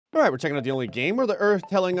All right, we're checking out the only game where the Earth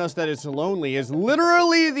telling us that it's lonely is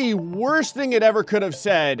literally the worst thing it ever could have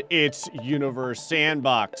said. It's Universe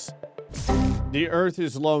Sandbox. The Earth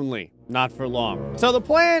is lonely, not for long. So the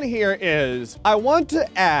plan here is I want to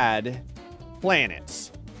add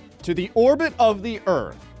planets to the orbit of the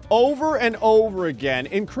Earth over and over again,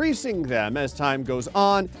 increasing them as time goes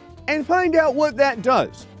on, and find out what that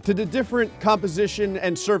does to the different composition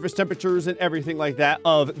and surface temperatures and everything like that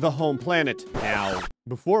of the home planet. Now,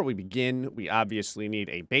 before we begin, we obviously need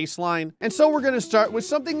a baseline, and so we're gonna start with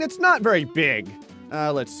something that's not very big.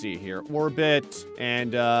 Let's see here, orbit,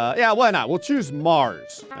 and yeah, why not? We'll choose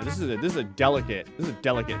Mars. Now, this is a delicate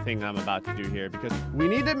thing I'm about to do here because we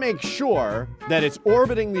need to make sure that it's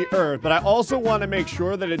orbiting the Earth, but I also want to make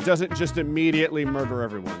sure that it doesn't just immediately murder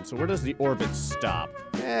everyone. So where does the orbit stop?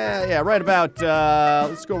 Yeah, right about.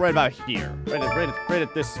 Let's go right about here, right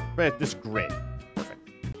at this grid. Perfect.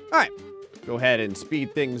 All right. Go ahead and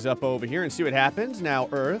speed things up over here and see what happens. Now,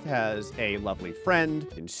 Earth has a lovely friend. You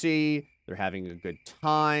can see they're having a good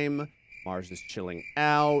time. Mars is chilling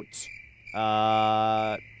out.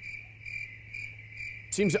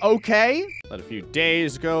 Seems okay. Let a few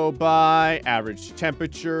days go by. Average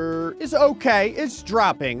temperature is okay. It's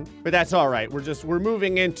dropping, but that's all right. We're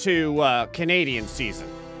moving into Canadian season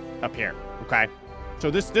up here, okay? So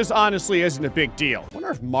this honestly isn't a big deal. I wonder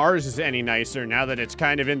if Mars is any nicer now that it's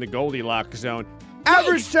kind of in the Goldilocks zone.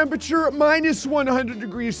 Average temperature, minus 100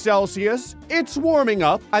 degrees Celsius. It's warming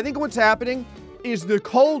up. I think what's happening is the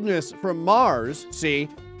coldness from Mars, see,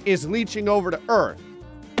 is leaching over to Earth.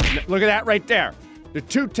 Look at that right there. The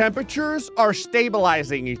two temperatures are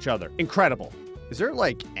stabilizing each other. Incredible. Is there,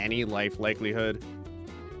 like, any life likelihood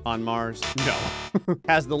on Mars? No.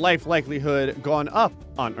 Has the life likelihood gone up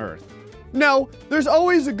on Earth? No, there's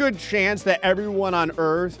always a good chance that everyone on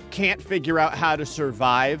Earth can't figure out how to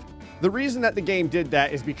survive. The reason that the game did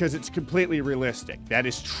that is because it's completely realistic. That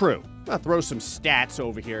is true. I'll throw some stats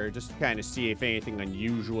over here just to kind of see if anything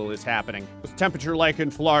unusual is happening. What's the temperature like in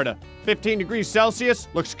Florida? 15 degrees Celsius?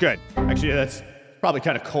 Looks good. Actually, that's probably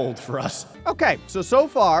kind of cold for us. Okay, so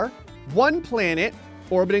far, one planet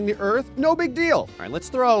orbiting the Earth, no big deal. All right, let's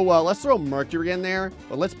throw Mercury in there,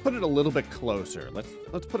 but let's put it a little bit closer.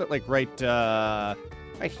 Let's put it like right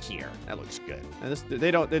here. That looks good. And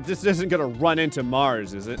this isn't gonna run into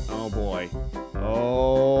Mars, is it? Oh boy.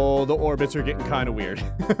 Oh, the orbits are getting kind of weird.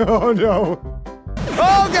 Oh no.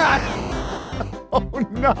 Oh God. Oh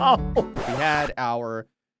no. We had our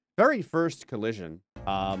very first collision.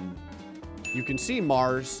 You can see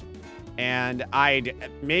Mars. And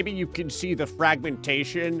maybe you can see the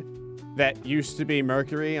fragmentation that used to be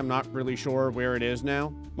Mercury. I'm not really sure where it is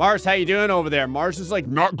now. Mars, how you doing over there? Mars is like...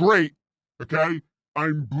 Not great, okay?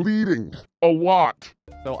 I'm bleeding a lot.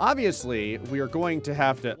 So obviously, we are going to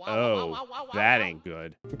have to... Oh, that ain't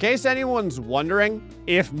good. In case anyone's wondering,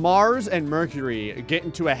 if Mars and Mercury get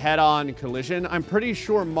into a head-on collision, I'm pretty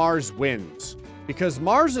sure Mars wins. Because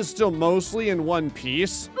Mars is still mostly in one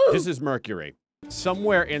piece. This is Mercury.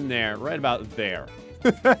 Somewhere in there, right about there,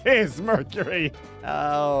 is Mercury.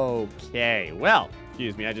 Okay, well,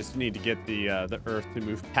 excuse me, I just need to get the Earth to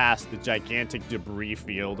move past the gigantic debris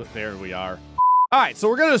field. There we are. All right, so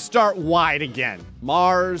we're gonna start wide again.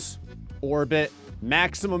 Mars, orbit,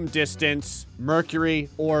 maximum distance, Mercury,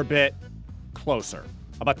 orbit, closer.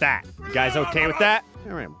 How about that? You guys okay with that?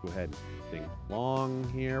 All right, we'll go ahead and think long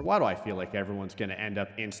here. Why do I feel like everyone's gonna end up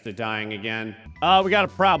insta-dying again? We got a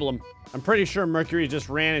problem. I'm pretty sure Mercury just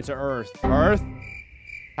ran into Earth. Earth?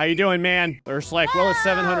 How you doing, man? Earth's like, well, it's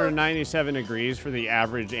 797 degrees for the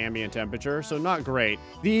average ambient temperature, so not great.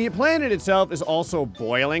 The planet itself is also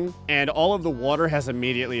boiling, and all of the water has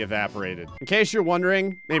immediately evaporated. In case you're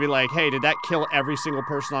wondering, maybe like, hey, did that kill every single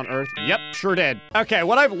person on Earth? Yep, sure did. Okay,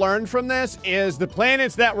 what I've learned from this is the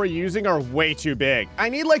planets that we're using are way too big. I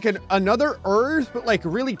need like another Earth, but like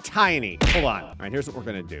really tiny. Hold on. All right, here's what we're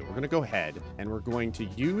gonna do. We're gonna go ahead, and we're going to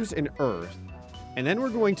use an Earth, and then we're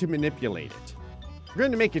going to manipulate it. We're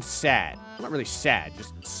going to make it sad. Not really sad,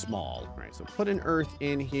 just small. All right, so put an Earth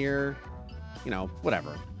in here. You know,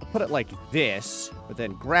 whatever. I'll put it like this, but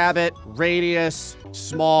then grab it, radius,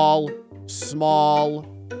 small, small,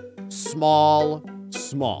 small,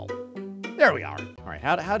 small. There we are. All right,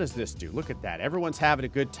 how does this do? Look at that. Everyone's having a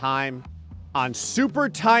good time on super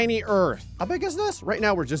tiny Earth. How big is this? Right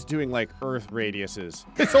now, we're just doing like Earth radiuses.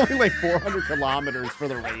 It's only like 400 kilometers for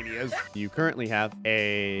the radius. You currently have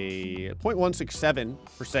a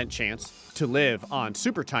 0.167% chance to live on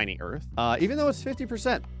super tiny Earth, even though it's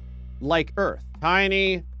 50% like Earth.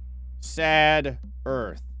 Tiny, sad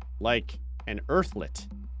Earth, like an Earthlet.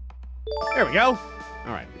 There we go.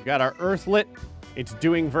 All right, we've got our Earthlet. It's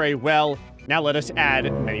doing very well. Now let us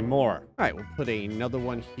add many more. All right, we'll put another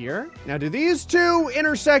one here. Now, do these two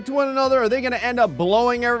intersect one another? Are they gonna end up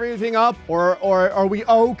blowing everything up? Or are we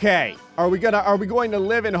okay? Are we going to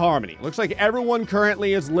live in harmony? Looks like everyone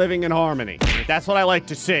currently is living in harmony. That's what I like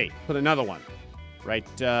to see. Put another one. Right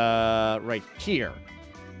here.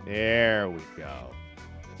 There we go.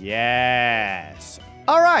 Yes.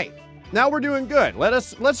 All right. Now we're doing good.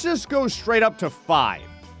 Let's just go straight up to 5.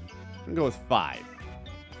 I'm gonna go with 5.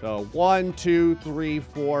 So 1, 2, 3,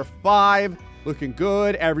 4, 5. Looking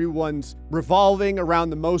good. Everyone's revolving around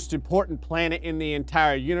the most important planet in the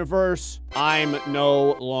entire universe. I'm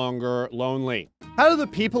no longer lonely. How do the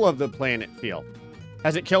people of the planet feel?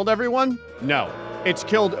 Has it killed everyone? No. It's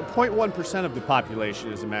killed 0.1% of the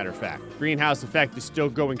population, as a matter of fact. Greenhouse effect is still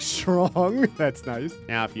going strong. That's nice.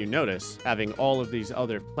 Now, if you notice, having all of these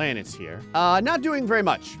other planets here, not doing very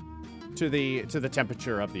much to the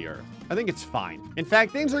temperature of the Earth. I think it's fine. In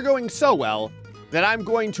fact, things are going so well that I'm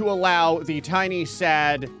going to allow the tiny,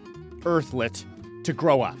 sad Earthlet to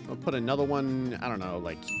grow up. I'll put another one, I don't know,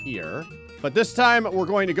 like here. But this time, we're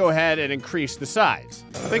going to go ahead and increase the size.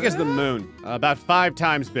 As big as the moon, about 5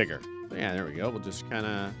 times bigger. Yeah, there we go. We'll just kind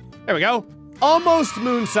of, there we go. Almost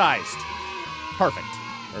moon-sized. Perfect.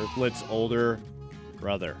 Earthlet's older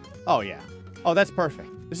brother. Oh, yeah. Oh, that's perfect.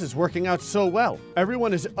 This is working out so well.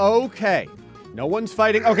 Everyone is okay. No one's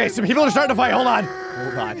fighting. Okay, some people are starting to fight. Hold on.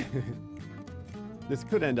 Hold on. This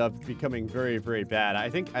could end up becoming very, very bad. I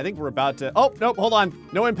think we're about to, oh, nope, hold on.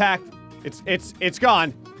 No impact. It's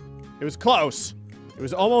gone. It was close. It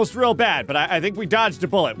was almost real bad, but I think we dodged a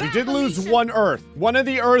bullet. We did lose one Earth. One of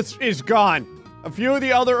the Earths is gone. A few of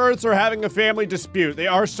the other Earths are having a family dispute. They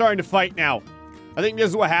are starting to fight now. I think this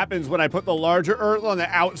is what happens when I put the larger Earth on the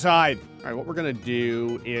outside. All right, what we're gonna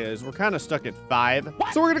do is we're kind of stuck at 5.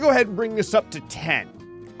 So we're gonna go ahead and bring this up to 10.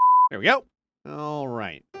 There we go. All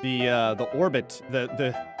right. The orbit,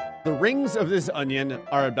 the rings of this onion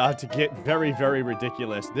are about to get very, very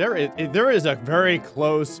ridiculous. There is a very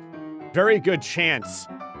close, very good chance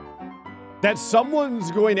that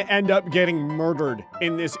someone's going to end up getting murdered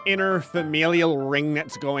in this inner familial ring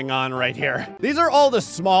that's going on right here. These are all the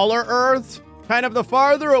smaller Earths. Kind of the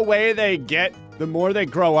farther away they get, the more they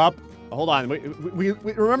grow up. Hold on, we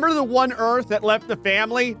remember the one Earth that left the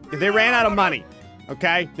family? They ran out of money,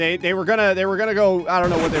 okay? They were gonna go, I don't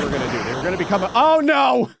know what they were gonna do. They were gonna become a, oh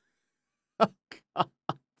no! Oh, God.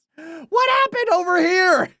 What happened over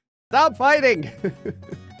here? Stop fighting.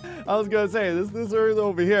 I was gonna say, this Earth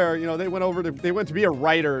over here, you know, they went to be a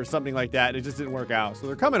writer or something like that. It just didn't work out. So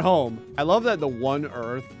they're coming home. I love that the one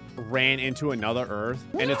Earth ran into another Earth,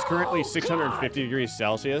 and it's currently 650 degrees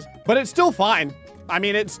Celsius, but it's still fine. I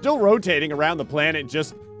mean, it's still rotating around the planet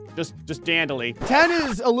just dandily. 10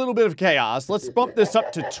 is a little bit of chaos. Let's bump this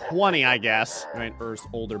up to 20, I guess. All right, Earth's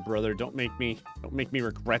older brother, don't make me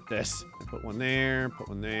regret this. Put one there, put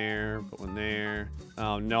one there, put one there.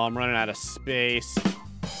 Oh no, I'm running out of space.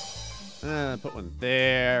 Put one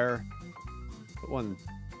there. Put one,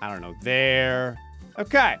 I don't know, there.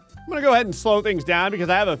 Okay, I'm gonna go ahead and slow things down because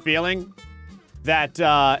I have a feeling that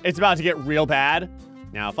it's about to get real bad.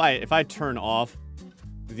 Now, if I turn off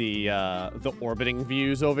the orbiting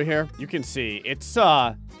views over here, you can see it's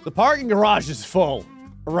the parking garage is full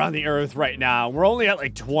around the Earth right now. We're only at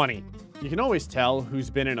like 20. You can always tell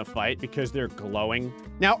who's been in a fight because they're glowing.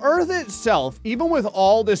 Now, Earth itself, even with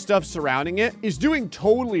all this stuff surrounding it, is doing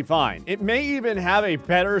totally fine. It may even have a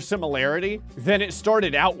better similarity than it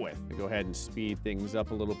started out with. I'll go ahead and speed things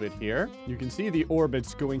up a little bit here. You can see the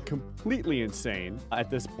orbits going completely insane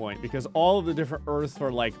at this point because all of the different Earths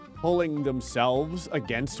are like pulling themselves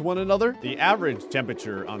against one another. The average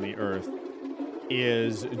temperature on the Earth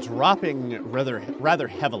is dropping rather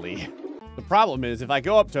heavily. The problem is, if I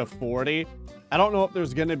go up to 40, I don't know if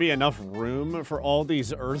there's gonna be enough room for all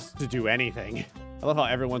these Earths to do anything. I love how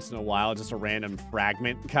every once in a while, just a random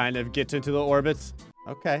fragment kind of gets into the orbits.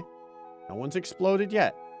 Okay, no one's exploded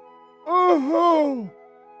yet. Oh,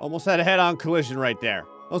 almost had a head-on collision right there.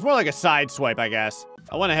 It was more like a side swipe, I guess.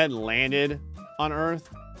 I went ahead and landed on Earth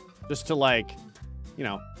just to, like, you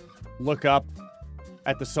know, look up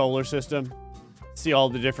at the solar system, see all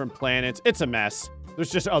the different planets. It's a mess. There's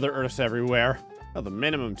just other Earths everywhere. Oh, the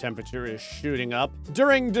minimum temperature is shooting up.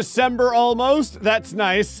 During December almost. That's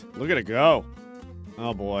nice. Look at it go.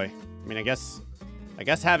 Oh boy. I mean, I guess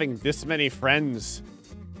having this many friends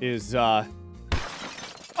is, oh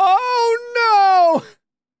no!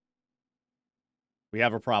 We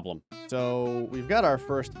have a problem. So we've got our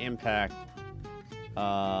first impact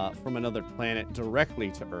from another planet directly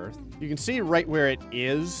to Earth. You can see right where it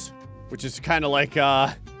is, which is kind of like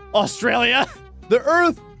Australia. The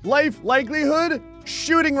Earth life likelihood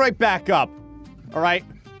shooting right back up. All right?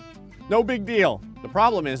 No big deal. The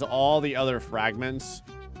problem is all the other fragments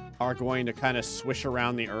are going to kind of swish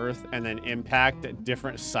around the Earth and then impact at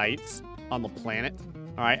different sites on the planet.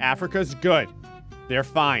 All right, Africa's good. They're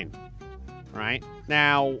fine. All right?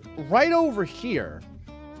 Now, right over here,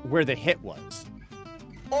 where the hit was,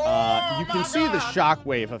 you can see the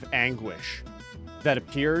shockwave of anguish that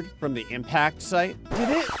appeared from the impact site.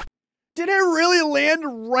 Did it really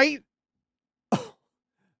land right?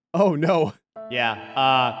 Oh no. Yeah,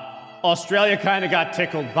 Australia kind of got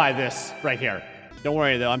tickled by this right here. Don't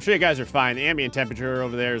worry though, I'm sure you guys are fine. The ambient temperature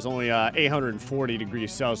over there is only 840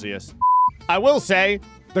 degrees Celsius. I will say,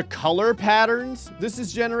 the color patterns this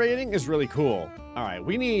is generating is really cool. All right,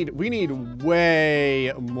 we need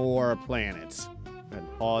way more planets. And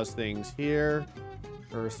pause things here.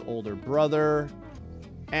 Earth's older brother.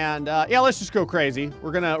 And yeah, let's just go crazy.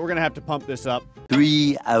 We're gonna have to pump this up.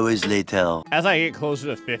 3 hours later. As I get closer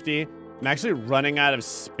to 50, I'm actually running out of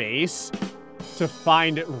space to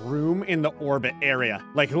find room in the orbit area.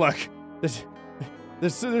 Like, look,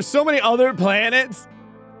 there's so many other planets.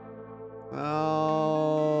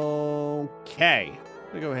 Okay.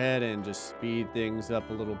 I'm gonna go ahead and just speed things up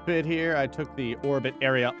a little bit here. I took the orbit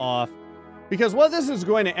area off because what this is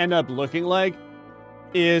going to end up looking like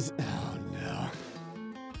is, oh no.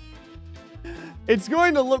 It's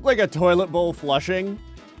going to look like a toilet bowl flushing.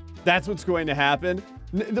 That's what's going to happen.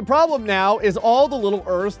 The problem now is all the little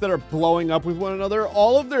Earths that are blowing up with one another,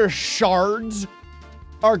 all of their shards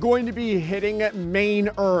are going to be hitting main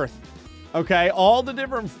Earth. Okay, all the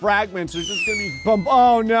different fragments are just gonna be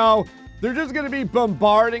oh no. They're just gonna be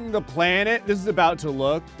bombarding the planet. This is about to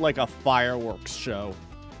look like a fireworks show.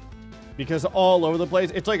 Because all over the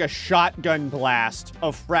place, it's like a shotgun blast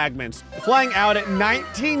of fragments flying out at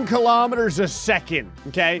 19 kilometers a second,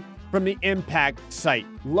 okay? From the impact site.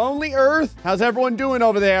 Lonely Earth, how's everyone doing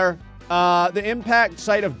over there? The impact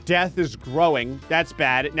site of death is growing. That's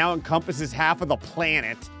bad. It now encompasses half of the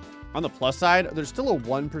planet. On the plus side, there's still a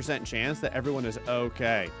 1% chance that everyone is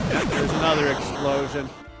okay. Yeah, there's another explosion.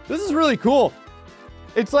 This is really cool.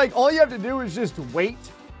 It's like all you have to do is just wait,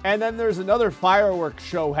 and then there's another fireworks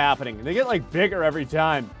show happening. And they get like bigger every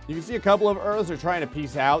time. You can see a couple of Earths are trying to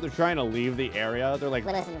peace out. They're trying to leave the area. They're like,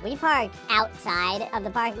 listen, we parked outside of the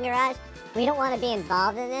parking garage. We don't want to be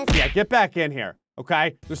involved in this. Yeah, get back in here,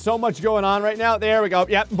 okay? There's so much going on right now. There we go.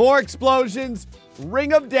 Yep, more explosions.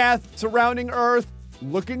 Ring of death surrounding Earth.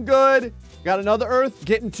 Looking good. Got another Earth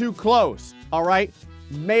getting too close. All right.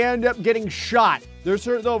 May end up getting shot. There's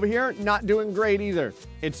Earth over here not doing great either.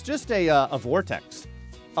 It's just a vortex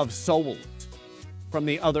of souls from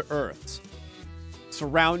the other Earths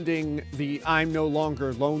surrounding the I'm no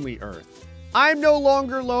longer lonely Earth. I'm no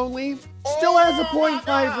longer lonely still has a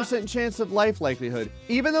 0.5% chance of life likelihood,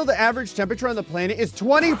 even though the average temperature on the planet is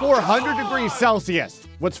 2,400 degrees Celsius.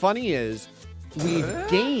 What's funny is we've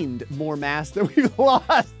gained more mass than we've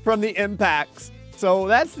lost from the impacts. So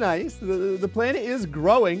that's nice. The planet is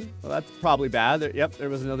growing. Well, that's probably bad. Yep, there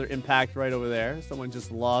was another impact right over there. Someone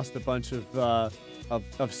just lost a bunch of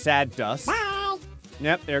sad dust. Bye.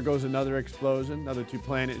 Yep, there goes another explosion. Another two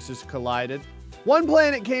planets just collided. One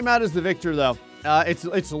planet came out as the victor, though.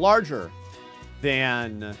 It's larger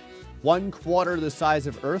than 1/4 the size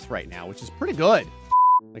of Earth right now, which is pretty good.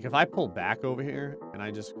 Like if I pull back over here and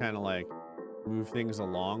I just kind of like move things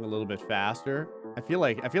along a little bit faster, I feel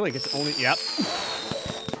like it's only, yep.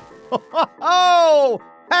 Oh,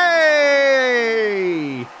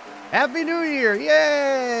 hey! Happy New Year,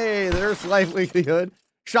 yay! There's life likelihood.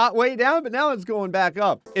 Shot way down, but now it's going back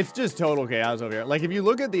up. It's just total chaos over here. Like, if you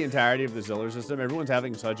look at the entirety of the solar system, everyone's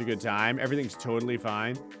having such a good time. Everything's totally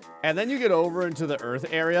fine. And then you get over into the Earth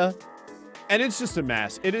area, and it's just a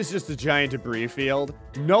mess. It is just a giant debris field.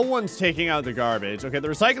 No one's taking out the garbage. Okay, the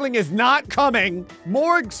recycling is not coming.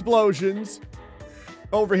 More explosions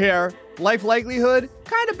over here. Life likelihood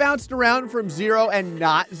kind of bounced around from 0 and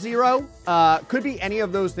not 0. Could be any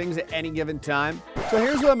of those things at any given time. So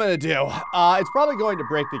here's what I'm gonna do. It's probably going to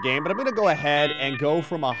break the game, but I'm gonna go ahead and go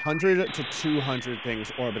from 100 to 200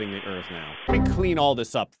 things orbiting the Earth now. Let me clean all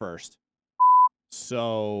this up first.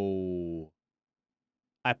 So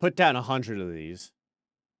I put down 100 of these.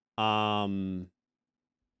 I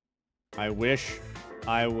wish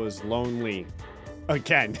I was lonely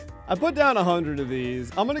again. I put down 100 of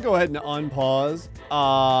these. I'm gonna go ahead and unpause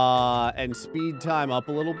and speed time up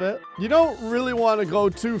a little bit. You don't really want to go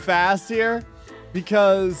too fast here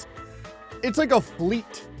because it's like a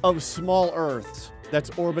fleet of small Earths that's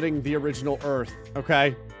orbiting the original Earth,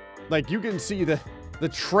 okay? Like you can see the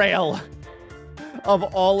trail of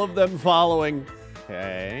all of them following.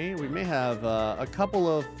 Okay, we may have a couple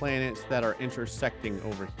of planets that are intersecting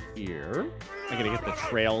over here. I gotta get the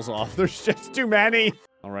trails off. There's just too many.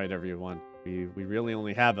 All right, everyone. We really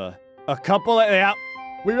only have a couple of, yeah.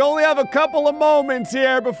 We only have a couple of moments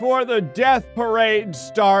here before the death parade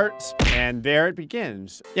starts. And there it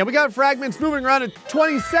begins. Yeah, we got fragments moving around at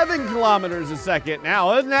 27 kilometers a second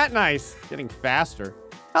now. Isn't that nice? Getting faster.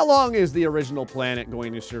 How long is the original planet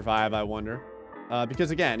going to survive, I wonder?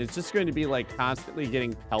 Because again, it's just going to be like constantly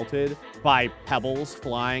getting pelted by pebbles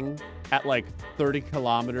flying at like 30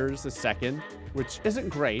 kilometers a second, which isn't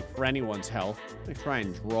great for anyone's health. Let me try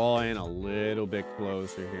and draw in a little bit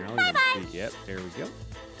closer here. I'll even see. Yep, there we go.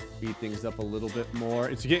 Speed things up a little bit more.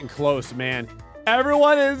 It's getting close, man.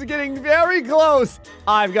 Everyone is getting very close.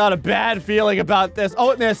 I've got a bad feeling about this.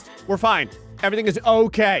 Oh, it missed. We're fine. Everything is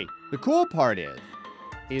okay. The cool part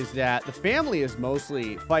is that the family is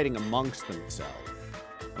mostly fighting amongst themselves.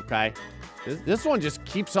 Okay? This one just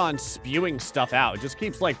keeps on spewing stuff out. It just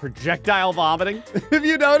keeps like projectile vomiting. If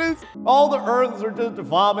you notice, all the Earths are just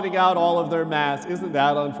vomiting out all of their mass. Isn't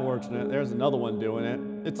that unfortunate? There's another one doing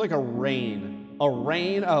it. It's like a rain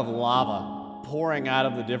of lava pouring out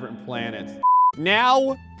of the different planets.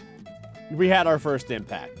 Now, we had our first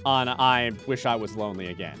impact on I Wish I Was Lonely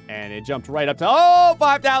Again. And it jumped right up to, oh,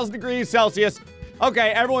 5,000 degrees Celsius.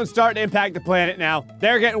 Okay, everyone's starting to impact the planet now.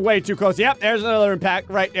 They're getting way too close. Yep, there's another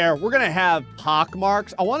impact right there. We're gonna have pock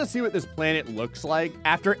marks. I wanna see what this planet looks like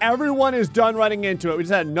after everyone is done running into it. We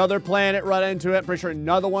just had another planet run into it. Pretty sure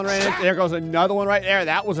another one ran into it. There goes another one right there.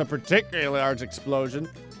 That was a particularly large explosion.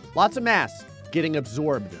 Lots of mass getting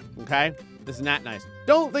absorbed, okay? Isn't that nice?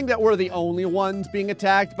 Don't think that we're the only ones being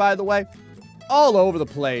attacked, by the way. All over the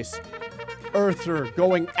place, Earths are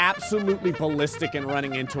going absolutely ballistic and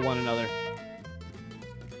running into one another.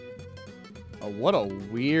 Oh, what a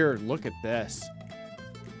weird look at this.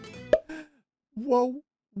 Whoa,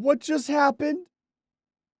 what just happened?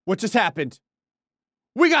 What just happened?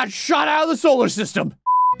 We got shot out of the solar system.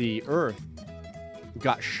 The Earth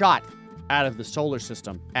got shot out of the solar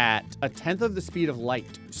system at 1/10 of the speed of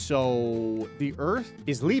light. So the Earth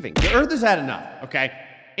is leaving. The Earth has had enough, okay?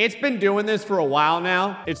 It's been doing this for a while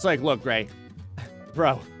now. It's like, look, Gray,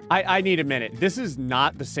 bro, I need a minute. This is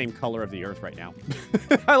not the same color of the Earth right now.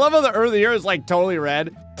 I love how the Earth here is like totally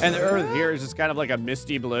red, and the Earth here is just kind of like a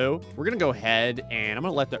misty blue. We're gonna go ahead and I'm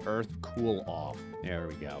gonna let the Earth cool off. There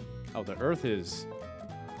we go. Oh, the Earth is,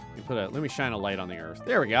 let me shine a light on the Earth.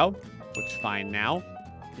 There we go. Looks fine now.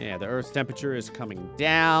 Yeah, the Earth's temperature is coming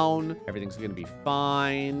down. Everything's gonna be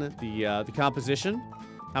fine. The composition,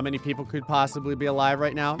 how many people could possibly be alive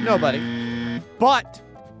right now? Nobody. But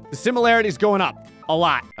the similarity's going up a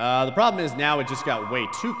lot. The problem is now it just got way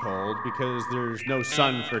too cold because there's no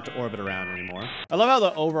sun for it to orbit around anymore. I love how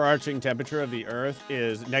the overarching temperature of the Earth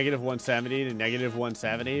is -170 to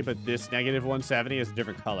 -170, but this -170 is a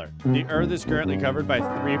different color. The Earth is currently covered by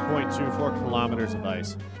 3.24 kilometers of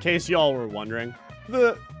ice. In case y'all were wondering,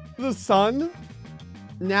 the sun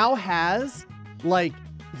now has like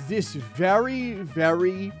this very,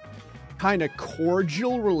 very kind of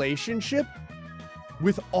cordial relationship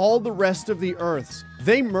with all the rest of the Earths.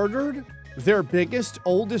 They murdered their biggest,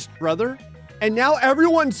 oldest brother, and now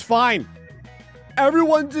everyone's fine.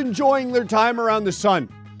 Everyone's enjoying their time around the sun.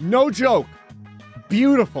 No joke.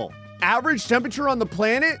 Beautiful. Average temperature on the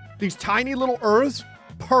planet, these tiny little Earths,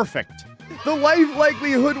 perfect. The life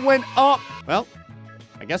likelihood went up. Well,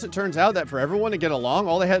 I guess it turns out that for everyone to get along,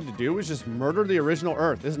 all they had to do was just murder the original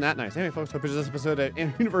Earth. Isn't that nice? Anyway, folks, hope you enjoyed this episode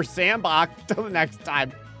of Universe Sandbox. Till the next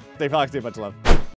time, stay foxy, much love.